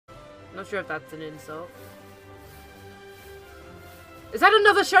Not sure if that's an insult. Is that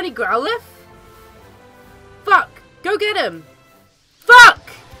another shiny Growlithe? Fuck! Go get him! Fuck!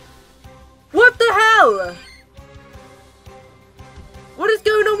 What the hell? What is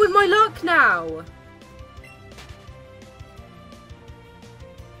going on with my luck now?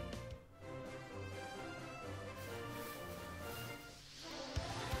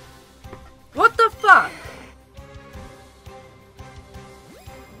 What the fuck?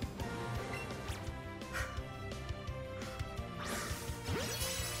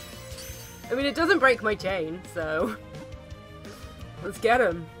 I mean, it doesn't break my chain, so let's get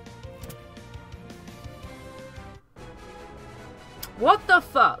him. What the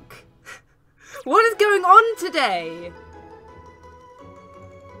fuck? What is going on today?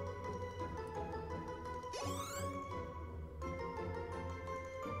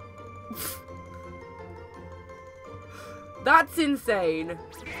 That's insane.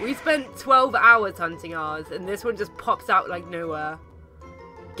 We spent 12 hours hunting ours, and this one just pops out like nowhere.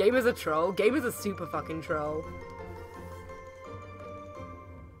 Game is a troll. Game is a super fucking troll.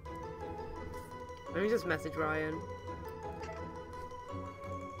 Let me just message Ryan.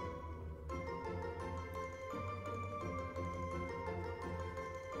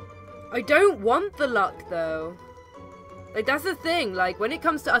 I don't want the luck, though. Like, that's the thing. Like, when it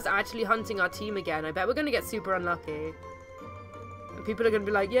comes to us actually hunting our team again, I bet we're gonna get super unlucky. And people are gonna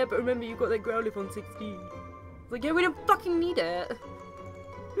be like, yeah, but remember you got that Growlithe on 16. It's like, yeah, we don't fucking need it.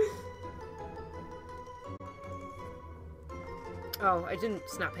 Oh, I didn't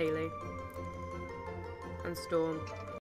snap Haley. And Storm.